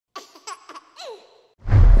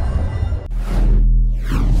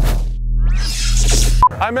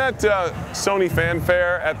I'm at Sony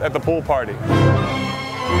Fanfare at the pool party.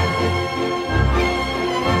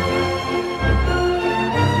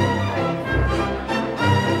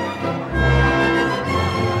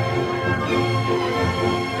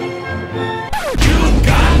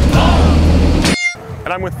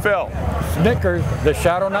 And I'm with Phil. Snickers, the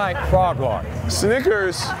Shadow Knight, Froglok.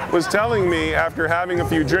 Snickers was telling me after having a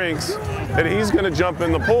few drinks that he's going to jump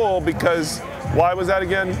in the pool because, why was that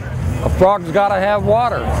again? A frog's got to have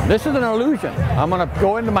water. This is an illusion. I'm going to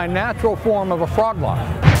go into my natural form of a Froglok.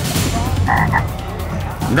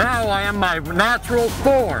 Now I am my natural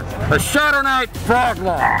form, the Shadow Knight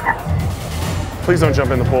Froglok. Please don't jump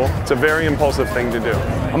in the pool. It's a very impulsive thing to do.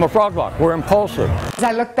 I'm a Froglok. We're impulsive. As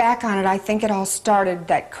I look back on it, I think it all started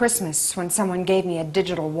that Christmas when someone gave me a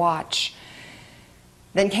digital watch.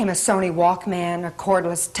 Then came a Sony Walkman, a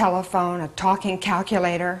cordless telephone, a talking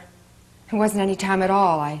calculator. It wasn't any time at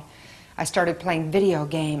all. I started playing video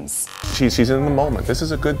games. She's in the moment. This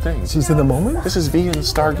is a good thing. She's in the moment? This is V in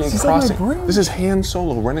Stargate Crossing. This is Han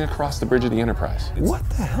Solo running across the bridge of the Enterprise. What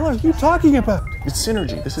the hell are you talking about? It's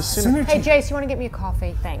synergy. This is synergy. Hey, Jace, you want to get me a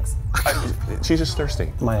coffee? Thanks. She's just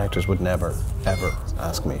thirsty. My actors would never, ever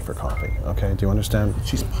ask me for coffee, okay? Do you understand?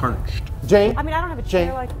 She's parched. Jane? I mean, I don't have a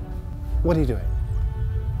chair like... What are you doing?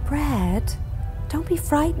 Brad, don't be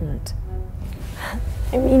frightened.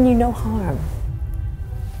 I mean you no harm.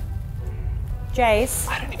 Jace,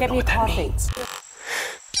 get me a coffee.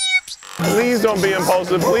 Please don't be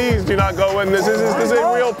impulsive. Please do not go in. This is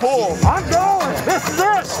a real pool. I'm going. This is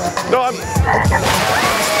it. No,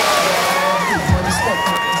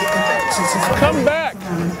 Come back.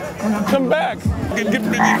 Come back. I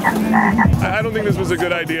don't think this was a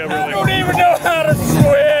good idea, really. I don't even know how to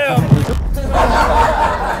swim.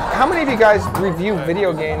 How many of you guys review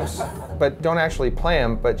video games but don't actually play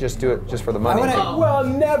them, but just do it just for the money? Well,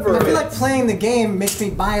 never. I feel like playing the game makes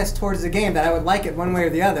me biased towards the game, that I would like it one way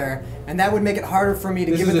or the other, and that would make it harder for me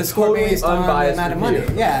to give it the score based on the amount of money.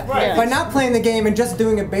 Yeah. Right. By not playing the game and just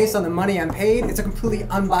doing it based on the money I'm paid, it's a completely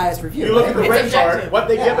unbiased review. You look at the rate card, what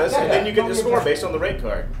they give us, and then you get the score based on the rate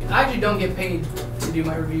card. I actually don't get paid to do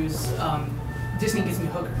my reviews. Disney gives me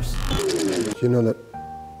hookers. Do you know that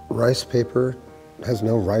rice paper has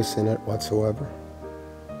no rice in it whatsoever?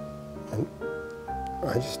 And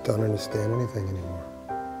I just don't understand anything anymore.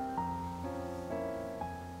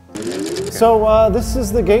 So this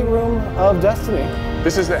is the gate room of Destiny.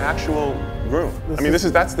 This is the actual room.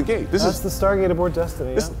 That's the gate. That's the Stargate aboard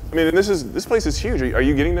Destiny. This place is huge. Are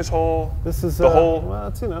you getting this whole? This is the whole. Well,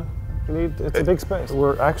 it's it's a big space.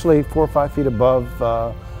 We're actually 4 or 5 feet above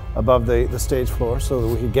the stage floor, so that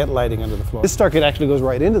we can get lighting under the floor. This Stargate actually goes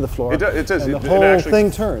right into the floor. It does. And the whole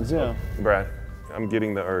thing turns. Yeah. Brad, I'm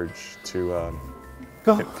getting the urge to.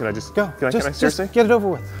 Go. Can I just go? Can I seriously? Just get it over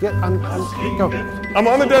with. Go. I'm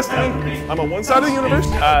on the Destiny. I'm on one side of the universe.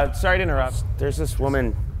 Sorry to interrupt. There's this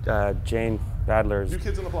woman, Jane Badler's. New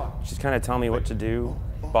kids on the block. She's kind of telling me what to do,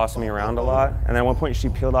 bossing me around a lot. And then at one point she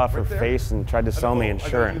peeled off her face and tried to sell me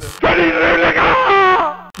insurance.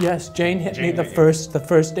 Yes, Jane hit me the first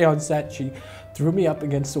day on set. She threw me up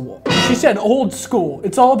against the wall. She said old school.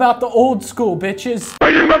 It's all about the old school, bitches.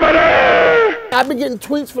 I've been getting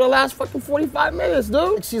tweets for the last fucking 45 minutes,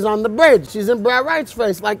 dude. She's on the bridge. She's in Brad Wright's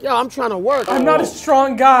face. Like, yo, I'm trying to work. I'm not a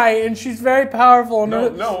strong guy, and she's very powerful.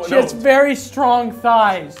 She has very strong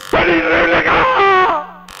thighs.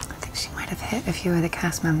 I think she might have hit a few of the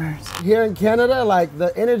cast members. Here in Canada, like,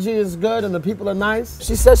 the energy is good and the people are nice.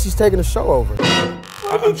 She says she's taking the show over.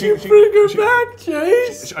 Why did you bring her back,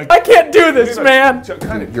 Jace? I can't do this, man.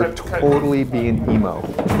 You're totally being emo.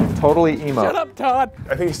 Totally emo. Shut up, Todd.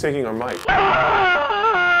 I think he's taking our mic.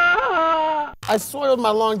 I soiled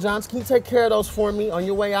my long johns. Can you take care of those for me on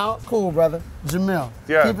your way out? Cool, brother. Jamil.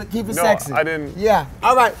 Yeah. Keep it no, sexy. I didn't. Yeah.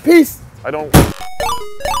 All right. Peace. I don't.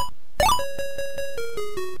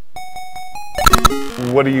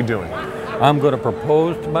 What are you doing? I'm going to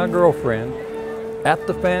propose to my girlfriend at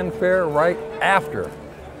the fanfare right after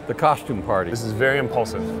the costume party. This is very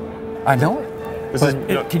impulsive. I know it.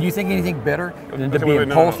 Can you think anything better than to be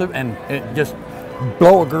impulsive and just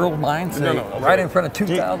blow a girl's mind right in front of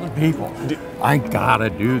 2,000 people? I gotta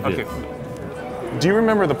do this. Okay. Do you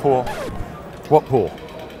remember the pool? What pool?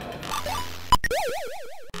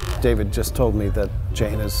 David just told me that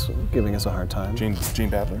Jane is giving us a hard time. Jane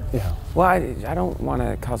Badler? Yeah. Well, I don't want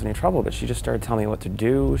to cause any trouble, but she just started telling me what to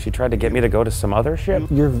do. She tried to get me to go to some other ship.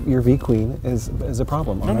 Your V Queen is a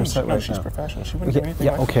problem on our set right now. She's professional. She wouldn't do anything.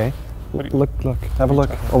 Yeah, okay. Look, have a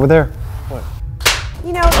look. Over there. What?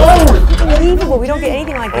 You know, it's unbelievable. We don't get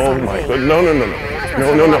anything like this on my TV. God. No.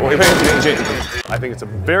 Wait, Jane. I think it's a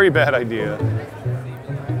very bad idea.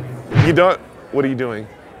 You don't. What are you doing?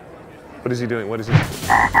 What is he doing? What is he doing?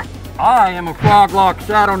 I am a Froglok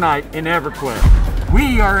Shadow Knight in EverQuest.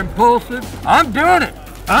 We are Impulsive. I'm doing it.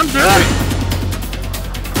 I'm doing it.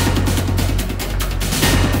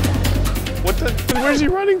 What the? Where's he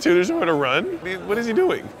running to? There's nowhere to run. What is he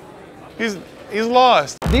doing? He's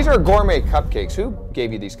lost. These are gourmet cupcakes. Who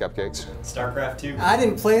gave you these cupcakes? StarCraft 2. I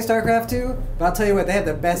didn't play StarCraft 2, but I'll tell you what, they have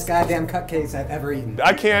the best goddamn cupcakes I've ever eaten.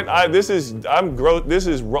 I can't. I'm gross. This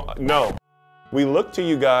is wrong. No. We look to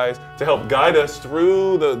you guys to help guide us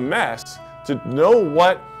through the mess, to know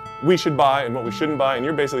what we should buy and what we shouldn't buy, and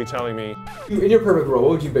you're basically telling me. In your perfect world,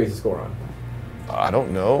 what would you base the score on? I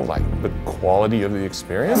don't know, like the quality of the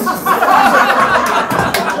experience. All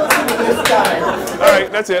right,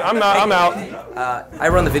 that's it. I'm out. I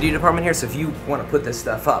run the video department here, so if you want to put this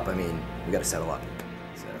stuff up, I mean, we got to settle up.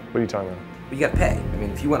 So. What are you talking about? You got to pay. I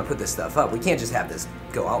mean, if you want to put this stuff up, we can't just have this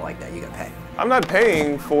go out like that. You got to pay. I'm not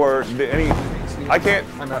paying for any. I can't.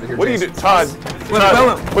 I'm out of here. What do you do, Todd?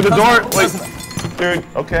 Todd, with the door, like, dude.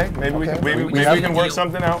 Okay, maybe we can work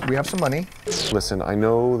something out. We have some money. Listen, I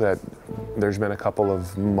know that there's been a couple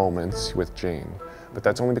of moments with Jane, but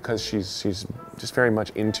that's only because she's just very much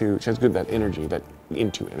into. She has that energy, that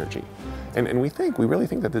into energy, and we really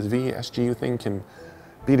think that this VSGU thing can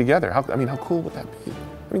be together. How cool would that be?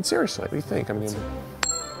 I mean, seriously, what do you think? I mean,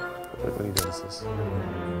 what do you do? This is.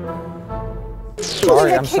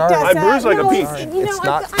 Sorry, I'm sorry. I bruised like a peach. It's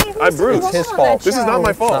not. I bruised. It's his fault. This is not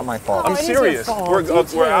my fault. It's not my fault. I'm serious.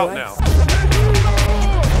 We're out now.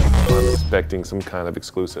 I'm expecting some kind of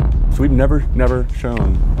exclusive. So we've never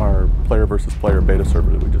shown our player versus player beta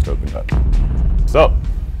server that we just opened up. So,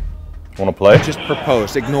 want to play? Just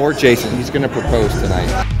propose. Ignore Jason. He's going to propose tonight.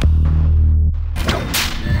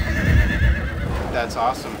 That's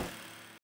awesome.